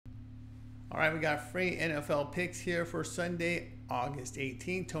All right, we got free NFL picks here for Sunday, August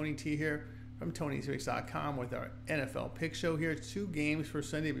 18th. Tony T here from Tony'sPicks.com with our NFL pick show here. 2 games for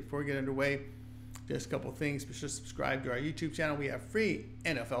Sunday. Before we get underway, just a couple things. Be sure to subscribe to our YouTube channel. We have free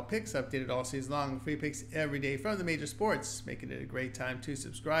NFL picks updated all season long. Free picks every day from the major sports, making it a great time to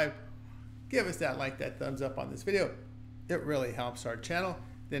subscribe. Give us that like, that thumbs up on this video. It really helps our channel.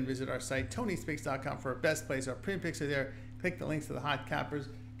 Then visit our site, Tony'sPicks.com, for our best plays. Our premium picks are there. Click the links to the hot cappers.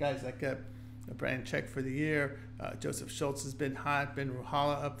 Guys like Brandon Check for the year. Joseph Schultz has been hot. Ben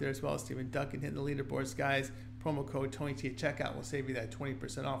Ruhala up there as well. Stephen Duncan hitting the leaderboards. Guys, promo code TonyT at checkout will save you that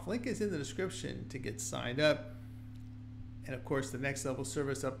 20% off. Link is in the description to get signed up. And of course, the next level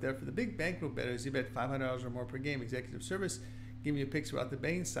service up there for the big bankroll bettors. You bet $500 or more per game. Executive service, giving you picks throughout the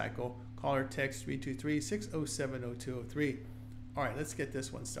betting cycle. Call or text 323-607-0203. All right, let's get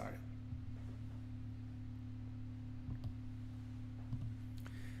this one started.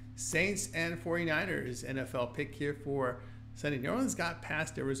 Saints and 49ers NFL pick here for Sunday. New Orleans got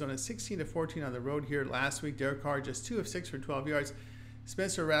past Arizona 16-14 on the road here last week. Derek Carr just 2 of 6 for 12 yards.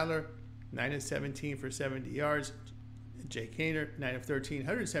 Spencer Rattler 9 of 17 for 70 yards. Jake Haener 9 of 13,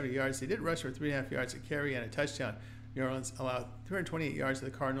 170 yards. They did rush for 3.5 yards a carry and a touchdown. New Orleans allowed 328 yards to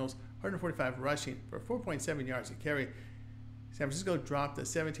the Cardinals, 145 rushing for 4.7 yards a carry. San Francisco dropped a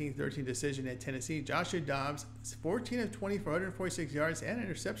 17-13 decision at Tennessee. Joshua Dobbs, 14 of 20 for 146 yards and an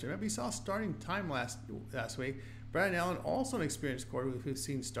interception. Remember, he saw starting time last week. Brandon Allen, also an experienced quarterback who's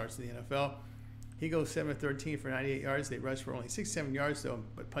seen starts in the NFL. He goes 7 of 13 for 98 yards. They rushed for only 67 yards, though,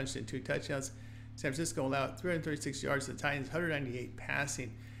 but punched in 2 touchdowns. San Francisco allowed 336 yards to the Titans, 198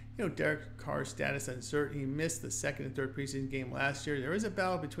 passing. You know, Derek Carr's status uncertain. He missed the 2nd and 3rd preseason game last year. There is a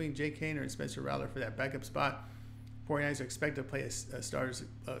battle between Jake Haener and Spencer Rattler for that backup spot. 49ers are expected to play a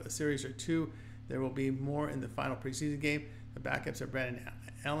series or 2. There will be more in the final preseason game. The backups are Brandon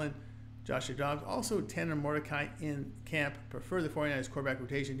Allen, Joshua Dobbs. Also, Tanner Mordecai in camp. Prefer the 49ers quarterback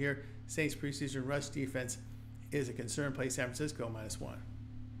rotation here. Saints preseason rush defense is a concern. Play San Francisco -1.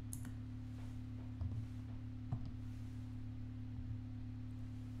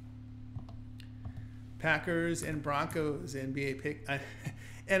 Packers and Broncos NFL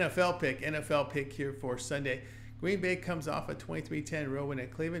pick here for Sunday. Green Bay comes off a 23-10 road win at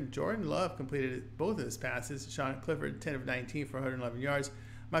Cleveland. Jordan Love completed both of his passes. Sean Clifford 10 of 19 for 111 yards.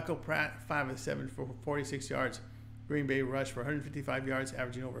 Michael Pratt 5 of 7 for 46 yards. Green Bay rushed for 155 yards,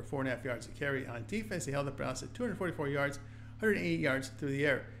 averaging over 4.5 yards a carry. On defense, they held the Browns at 244 yards, 180 yards through the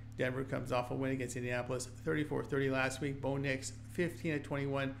air. Denver comes off a win against Indianapolis, 34-30 last week. Bo Nix 15 of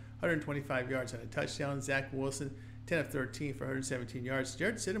 21, 125 yards and a touchdown. Zach Wilson 10 of 13 for 117 yards.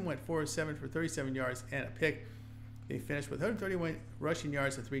 Jared Stidham went 4 of 7 for 37 yards and a pick. They finished with 131 rushing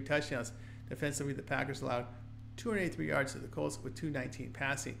yards and 3 touchdowns. Defensively, the Packers allowed 283 yards to the Colts with 219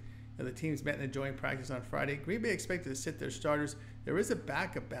 passing. Now, the teams met in a joint practice on Friday. Green Bay expected to sit their starters. There is a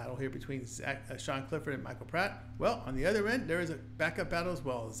backup battle here between Sean Clifford and Michael Pratt. Well, on the other end, there is a backup battle as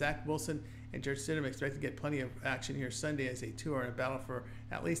well. Zach Wilson and Jared Stidham expect to get plenty of action here Sunday as they too are in a battle for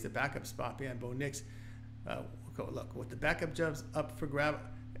at least a backup spot behind Bo Nix. Look, with the backup jobs up for grab,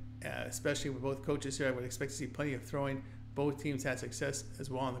 especially with both coaches here, I would expect to see plenty of throwing. Both teams had success as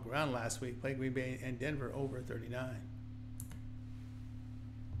well on the ground last week, playing Green Bay and Denver over 39.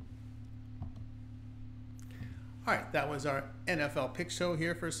 All right, that was our NFL pick show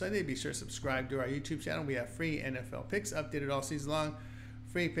here for Sunday. Be sure to subscribe to our YouTube channel. We have free NFL picks updated all season long.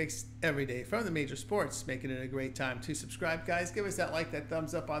 Free picks every day from the major sports, making it a great time to subscribe. Guys, give us that like, that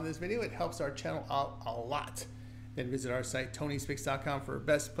thumbs up on this video. It helps our channel out a lot. Then visit our site, Tony'sPicks.com, for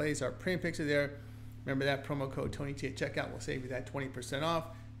best plays. Our premium picks are there. Remember that promo code TonyT at checkout will save you that 20%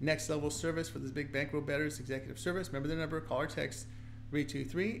 off. Next level service for this big bankroll bettors, executive service. Remember the number, call or text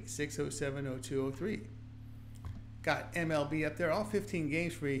 323-607-0203. Got MLB up there, all 15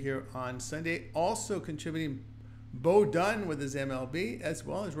 games for you here on Sunday. Also contributing Bo Dunn with his MLB, as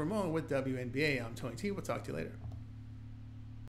well as Ramon with WNBA. I'm Tony T. We'll talk to you later.